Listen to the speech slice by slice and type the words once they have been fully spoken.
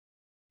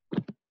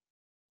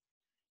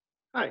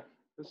Hi,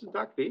 this is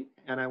Doc V,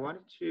 and I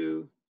wanted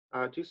to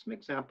do some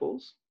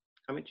examples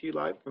coming to you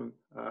live from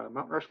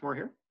Mount Rushmore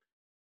here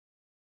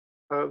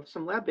of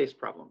some lab-based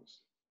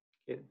problems.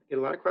 Get a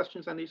lot of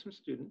questions on these from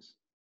students,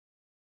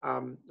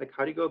 like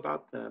how do you go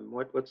about them?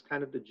 What's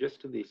kind of the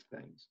gist of these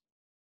things?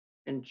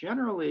 And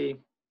generally,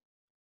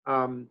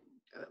 um,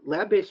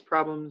 lab-based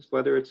problems,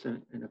 whether it's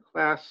in a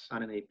class,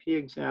 on an AP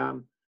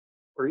exam,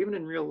 or even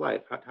in real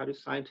life, how do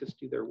scientists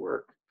do their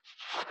work?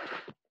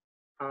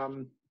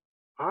 Um,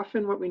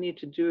 Often what we need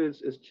to do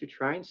is to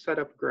try and set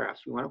up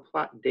graphs. We want to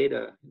plot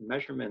data and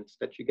measurements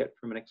that you get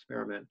from an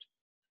experiment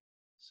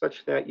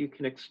such that you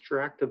can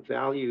extract a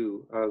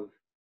value of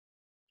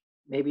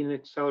maybe an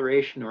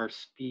acceleration or a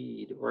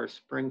speed or a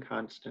spring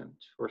constant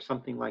or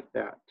something like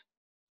that,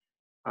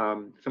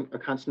 a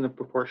constant of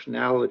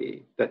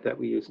proportionality that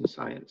we use in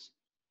science.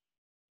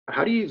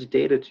 How do you use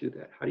data to do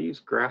that? How do you use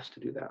graphs to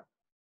do that?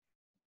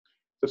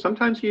 So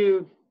sometimes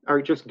you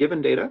are just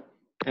given data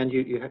and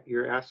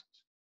you're asked,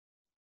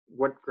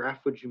 what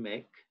graph would you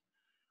make?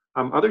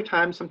 Other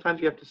times,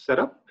 sometimes you have to set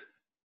up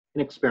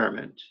an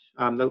experiment.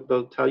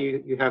 They'll tell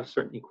you you have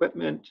certain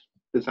equipment,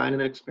 design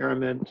an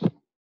experiment,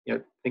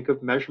 think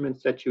of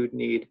measurements that you would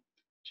need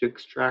to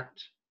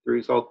extract the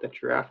result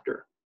that you're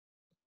after.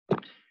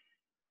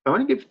 I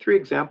want to give 3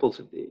 examples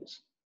of these.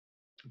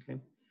 Okay,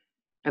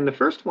 and the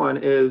first one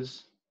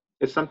is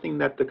something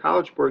that the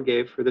College Board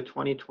gave for the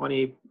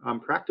 2020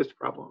 practice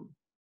problem,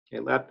 okay,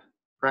 lab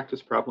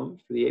practice problem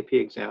for the AP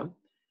exam,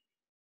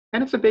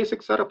 and it's a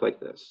basic setup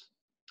like this.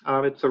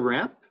 It's a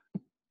ramp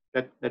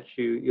that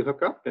you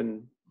hook up,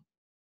 and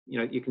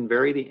you can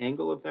vary the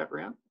angle of that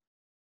ramp,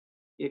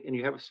 and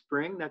you have a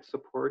spring that's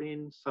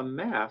supporting some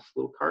mass, a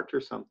little cart or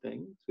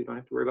something, so you don't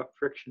have to worry about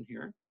friction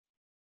here.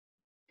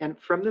 And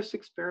from this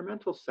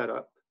experimental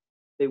setup,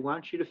 they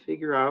want you to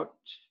figure out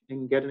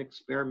and get an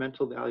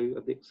experimental value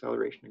of the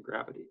acceleration of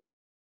gravity,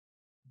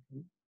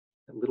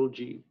 a little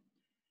g.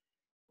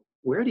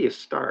 Where do you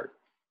start?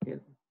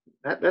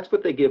 That's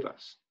what they give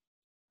us.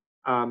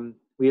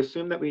 We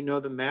assume that we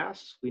know the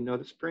mass, we know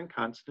the spring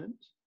constant,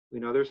 we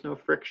know there's no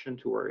friction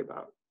to worry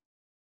about.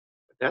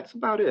 But that's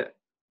about it.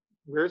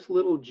 Where's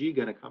little g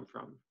going to come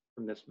from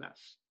this mess?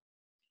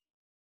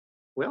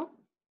 Well,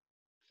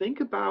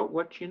 think about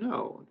what you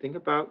know. Think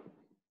about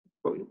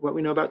what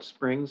we know about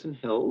springs and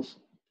hills.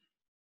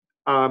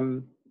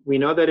 We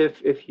know that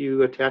if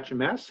you attach a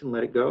mass and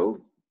let it go,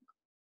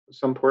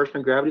 some portion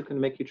of gravity is going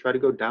to make you try to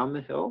go down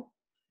the hill.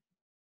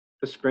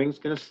 The spring's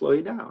going to slow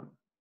you down.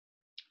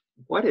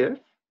 What if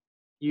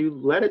you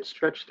let it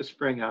stretch the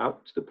spring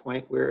out to the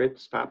point where it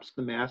stops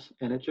the mass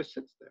and it just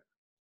sits there?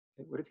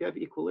 What if you have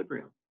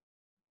equilibrium?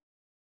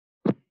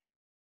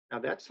 Now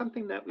that's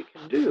something that we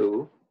can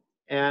do,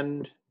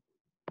 and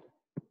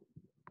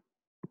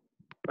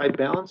by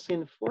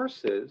balancing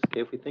forces,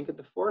 okay, if we think of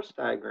the force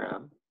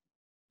diagram,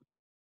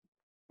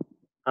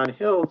 on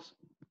hills,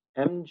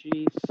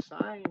 mg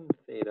sine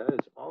theta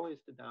is always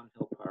the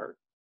downhill part.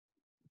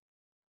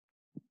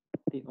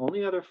 The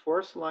only other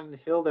force along the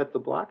hill that the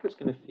block is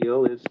going to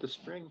feel is the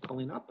spring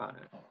pulling up on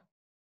it.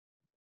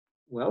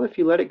 Well, if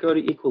you let it go to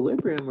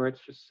equilibrium where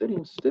it's just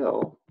sitting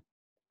still,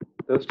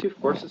 those two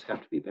forces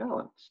have to be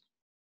balanced.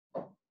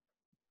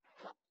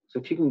 So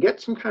if you can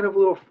get some kind of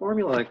little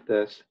formula like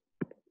this,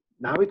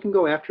 now we can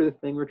go after the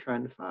thing we're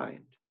trying to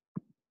find.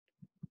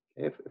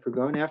 Okay, if we're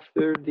going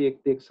after the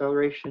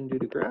acceleration due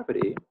to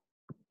gravity,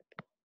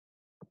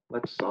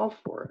 let's solve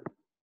for it.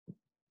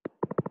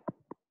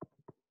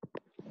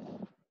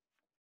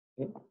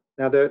 Okay.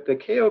 Now the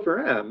k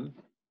over m,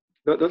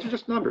 those are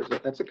just numbers.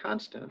 That's a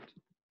constant.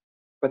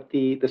 But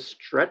the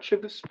stretch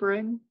of the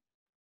spring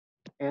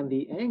and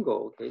the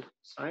angle, okay,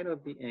 sine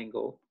of the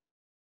angle,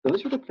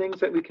 those are the things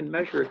that we can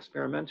measure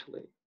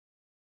experimentally.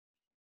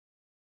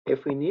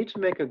 If we need to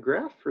make a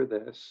graph for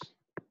this,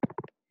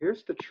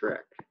 here's the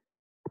trick.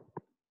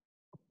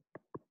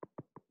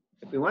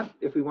 If we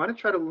want to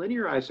try to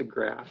linearize a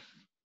graph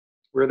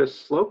where the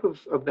slope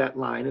of that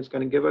line is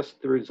going to give us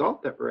the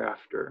result that we're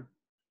after,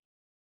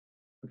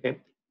 okay,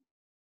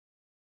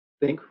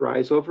 think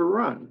rise over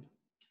run.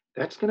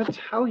 That's going to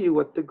tell you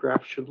what the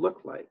graph should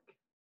look like.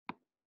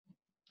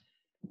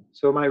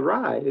 So my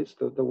rise,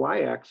 the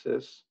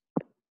y-axis,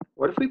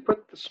 what if we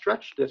put the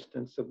stretch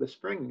distance of the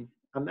spring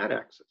on that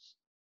axis?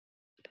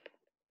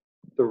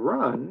 The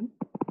run,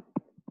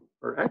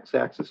 or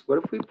x-axis,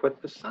 what if we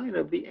put the sine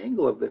of the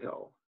angle of the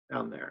hill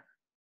down there?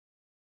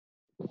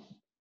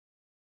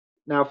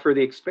 Now for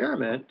the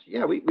experiment,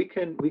 yeah, we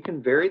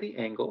can vary the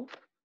angle.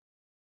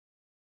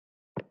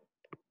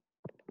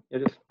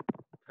 Just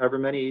however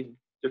many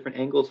different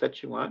angles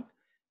that you want.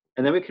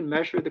 And then we can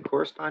measure the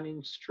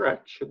corresponding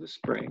stretch of the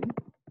spring.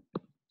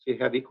 So you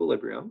have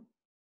equilibrium.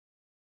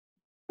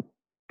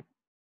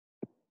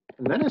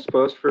 And then I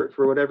suppose for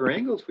whatever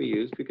angles we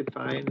used, we could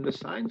find the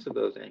sines of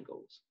those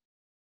angles.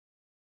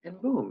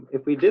 And boom,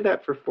 if we did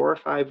that for 4 or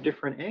 5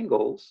 different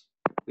angles,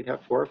 we'd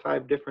have 4 or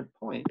 5 different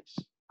points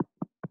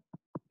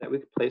that we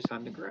could place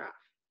on the graph.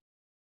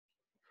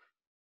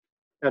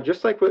 Now,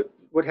 just like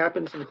what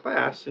happens in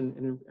class,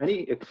 in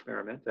any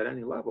experiment at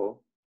any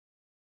level,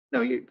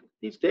 No,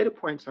 these data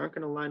points aren't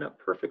going to line up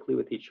perfectly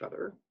with each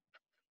other.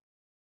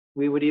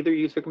 We would either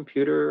use a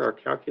computer or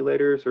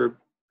calculators or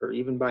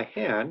even by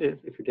hand,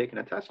 if you're taking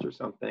a test or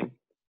something,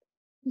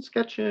 and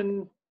sketch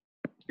in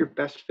your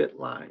best fit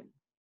line.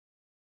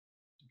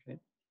 Okay.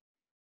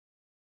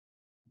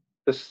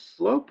 The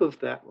slope of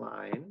that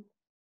line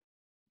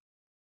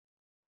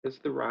is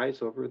the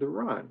rise over the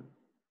run.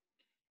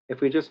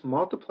 If we just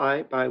multiply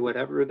it by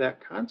whatever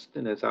that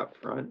constant is out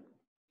front,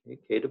 okay,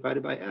 k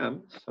divided by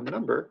m, some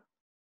number,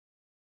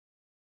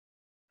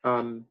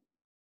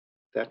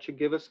 that should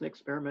give us an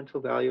experimental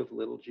value of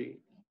little g.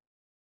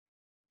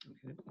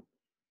 Okay.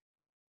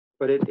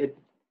 But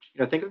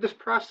think of this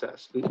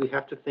process. We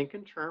have to think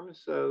in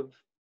terms of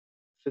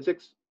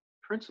physics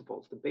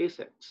principles, the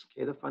basics,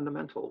 okay, the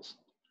fundamentals.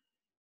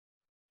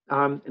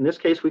 In this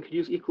case, we could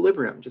use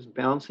equilibrium, just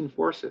balancing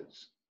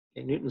forces,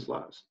 okay, Newton's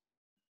laws.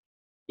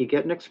 You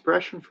get an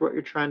expression for what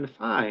you're trying to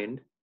find.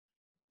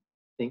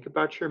 Think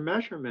about your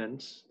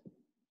measurements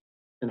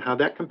and how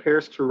that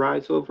compares to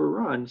rise over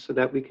run so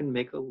that we can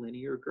make a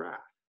linear graph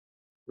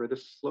where the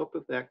slope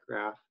of that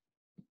graph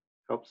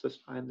helps us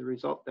find the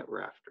result that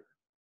we're after.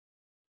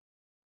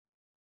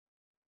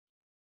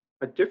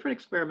 A different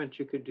experiment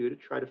you could do to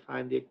try to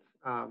find the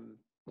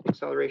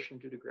acceleration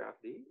due to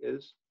gravity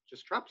is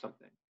just drop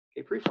something,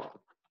 okay, free fall.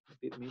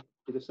 Be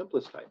the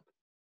simplest type.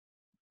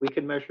 We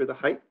can measure the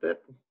height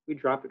that we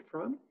drop it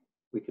from.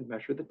 We can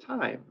measure the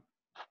time.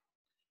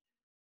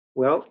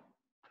 Well,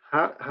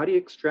 how do you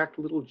extract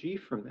little g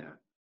from that?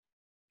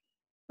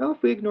 Well,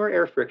 if we ignore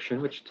air friction,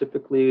 which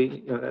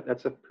typically,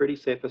 that's a pretty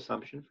safe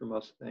assumption for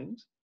most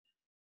things,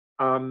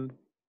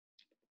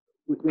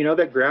 we know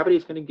that gravity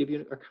is going to give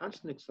you a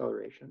constant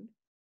acceleration.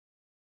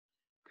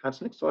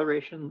 Constant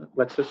acceleration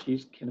lets us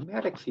use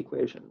kinematics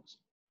equations.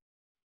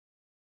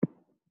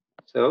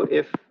 So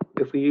if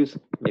we use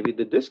maybe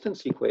the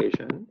distance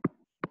equation,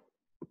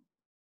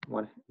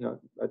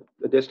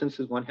 the distance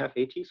is 1/2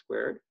 at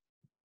squared.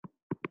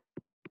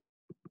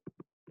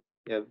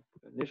 You have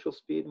initial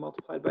speed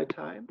multiplied by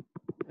time,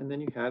 and then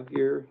you have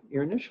your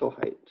initial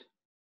height.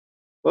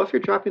 Well, if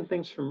you're dropping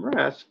things from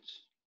rest,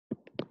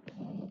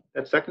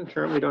 that second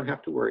term we don't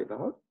have to worry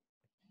about.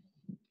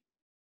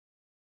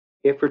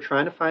 If we're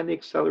trying to find the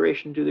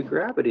acceleration due to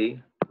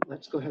gravity,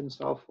 let's go ahead and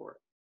solve for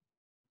it.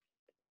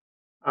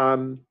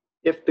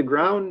 If the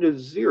ground is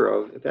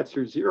 0, if that's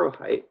your 0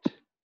 height,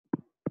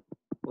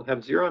 we'll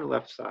have 0 on the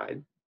left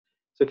side.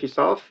 So if you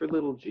solve for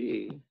little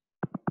g,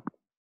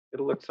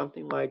 it'll look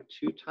something like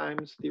 2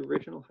 times the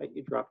original height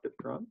you dropped it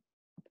from,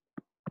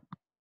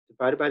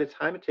 divided by the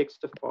time it takes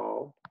to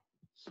fall,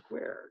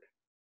 squared.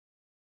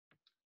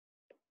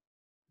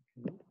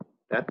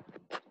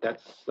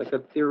 That's like a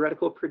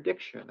theoretical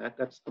prediction.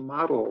 That's the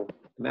model,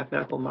 the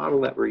mathematical model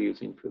that we're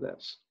using for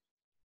this.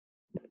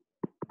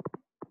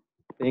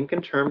 Think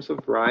in terms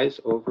of rise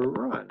over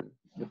run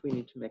if we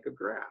need to make a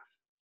graph.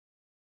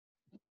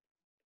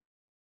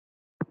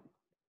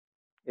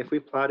 If we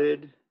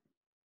plotted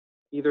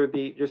either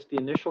just the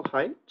initial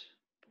height,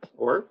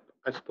 or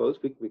I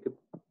suppose we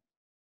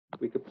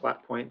could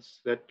plot points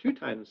at 2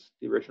 times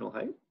the original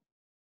height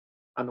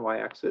on the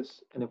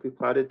y-axis, and if we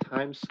plotted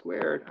time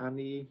squared on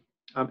the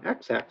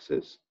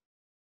x-axis,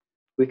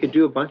 we could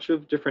do a bunch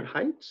of different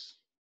heights,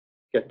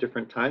 get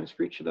different times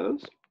for each of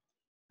those.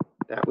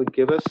 That would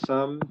give us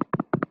some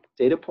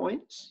data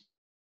points.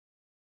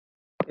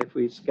 If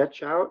we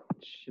sketch out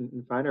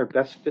and find our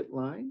best fit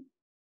line,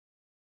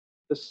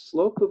 the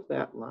slope of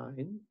that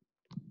line,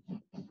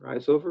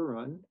 rise over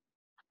run,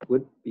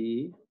 would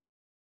be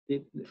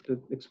the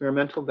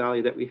experimental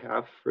value that we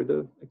have for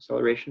the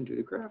acceleration due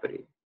to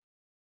gravity.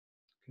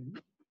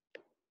 Okay.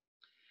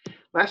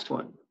 Last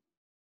one,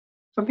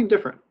 something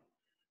different.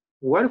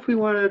 What if we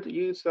wanted to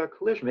use a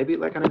collision, maybe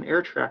like on an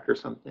air track or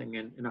something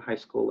in a high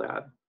school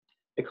lab?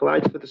 It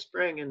collides with a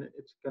spring and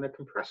it's going to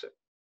compress it.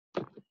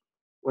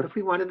 What if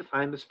we wanted to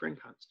find the spring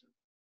constant?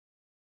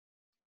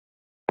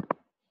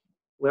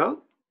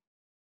 Well,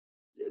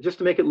 just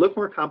to make it look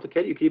more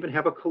complicated, you could even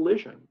have a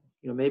collision.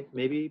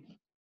 Maybe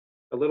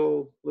a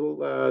little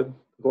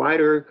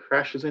glider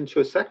crashes into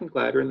a second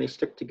glider and they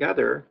stick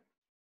together,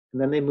 and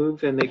then they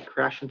move and they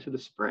crash into the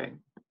spring.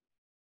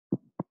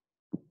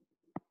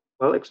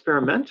 Well,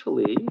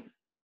 experimentally,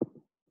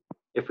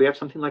 if we have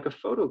something like a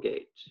photo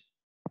gate,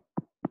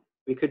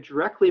 we could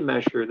directly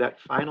measure that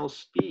final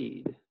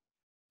speed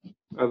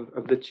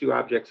of the two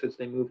objects as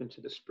they move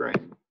into the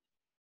spring.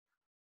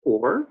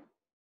 Or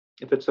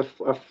if it's a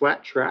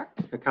flat track,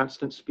 a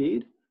constant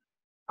speed,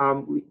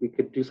 we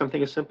could do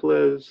something as simple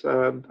as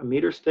a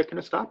meter stick and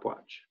a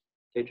stopwatch.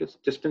 Okay,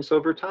 just distance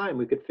over time,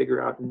 we could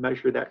figure out and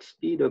measure that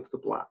speed of the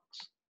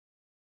blocks.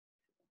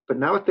 But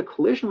now at the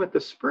collision with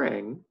the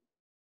spring,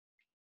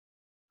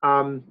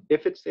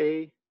 if it's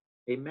a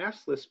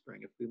massless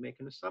spring, if we make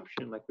an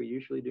assumption like we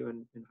usually do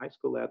in high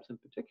school labs in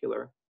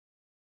particular,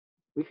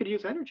 we could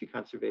use energy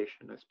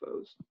conservation, I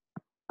suppose.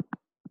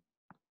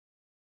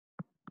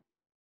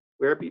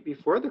 Where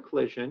before the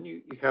collision,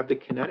 you have the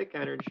kinetic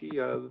energy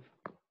of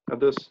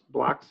those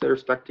blocks that are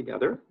stuck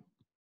together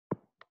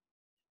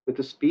with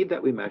the speed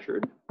that we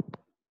measured.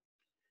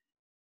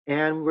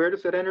 And where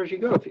does that energy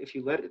go? If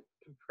you let it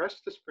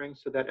compress the spring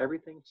so that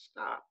everything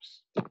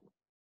stops,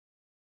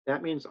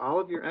 that means all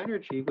of your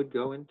energy would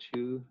go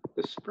into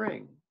the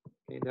spring,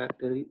 okay,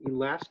 the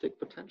elastic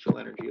potential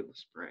energy of the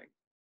spring.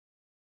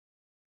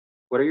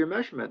 What are your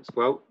measurements?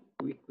 Well,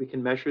 we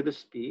can measure the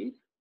speed,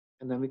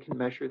 and then we can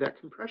measure that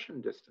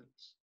compression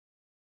distance.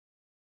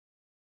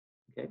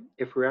 Okay,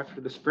 if we're after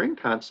the spring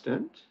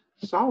constant,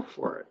 solve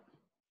for it.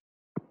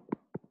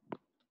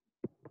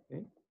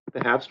 Okay,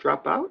 the halves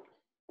drop out.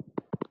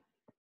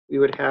 We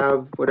would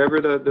have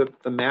whatever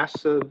the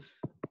mass of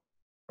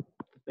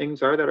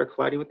things are that are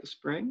colliding with the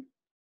spring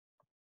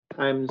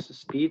times the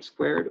speed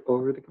squared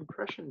over the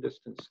compression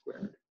distance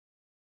squared.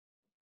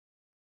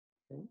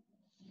 Okay.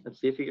 Let's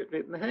see if you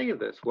get in the hang of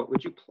this. What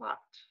would you plot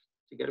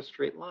to get a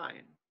straight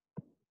line?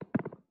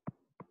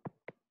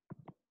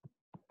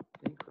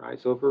 Think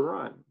rise over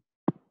run.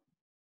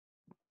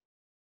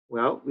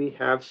 Well, we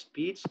have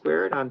speed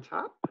squared on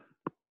top.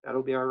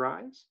 That'll be our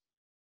rise.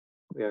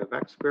 We have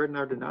x squared in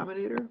our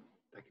denominator.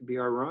 That can be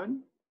our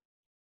run.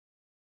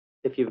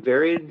 If you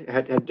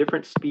had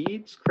different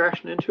speeds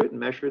crashing into it and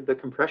measured the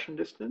compression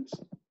distance,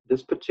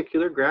 this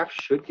particular graph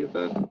should give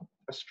a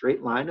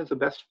straight line as a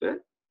best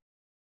fit.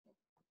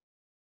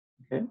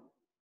 Okay.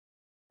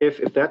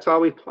 If that's all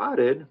we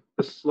plotted,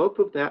 the slope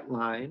of that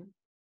line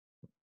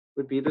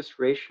would be this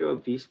ratio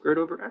of v squared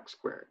over x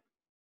squared.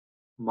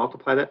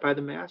 Multiply that by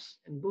the mass,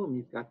 and boom,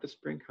 you've got the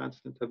spring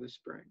constant of the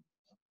spring.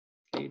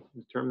 Okay, you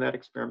can determine that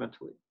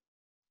experimentally.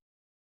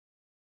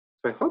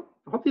 So I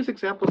hope these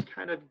examples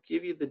kind of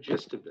give you the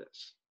gist of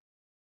this.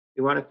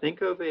 You want to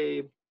think of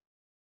a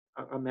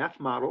math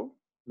model.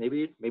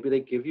 Maybe they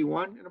give you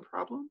one in a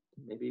problem.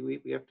 Maybe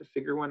we have to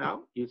figure one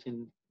out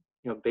using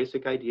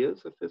basic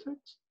ideas of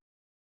physics.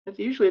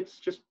 Usually it's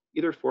just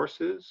either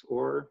forces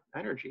or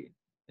energy.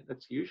 And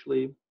that's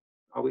usually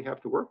all we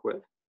have to work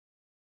with.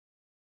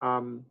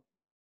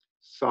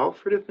 Solve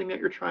for the thing that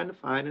you're trying to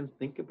find and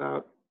think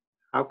about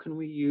how can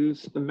we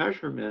use the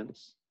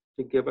measurements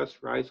to give us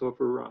rise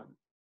over run,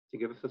 to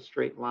give us a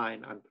straight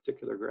line on a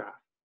particular graph.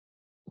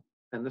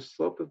 And the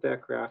slope of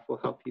that graph will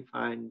help you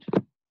find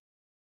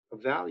a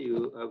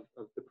value of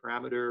the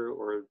parameter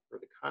or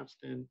the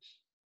constant,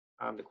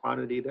 the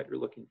quantity that you're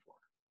looking for.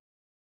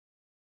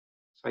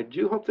 So I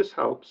do hope this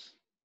helps.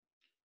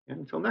 And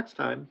until next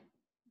time,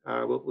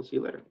 we'll see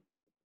you later.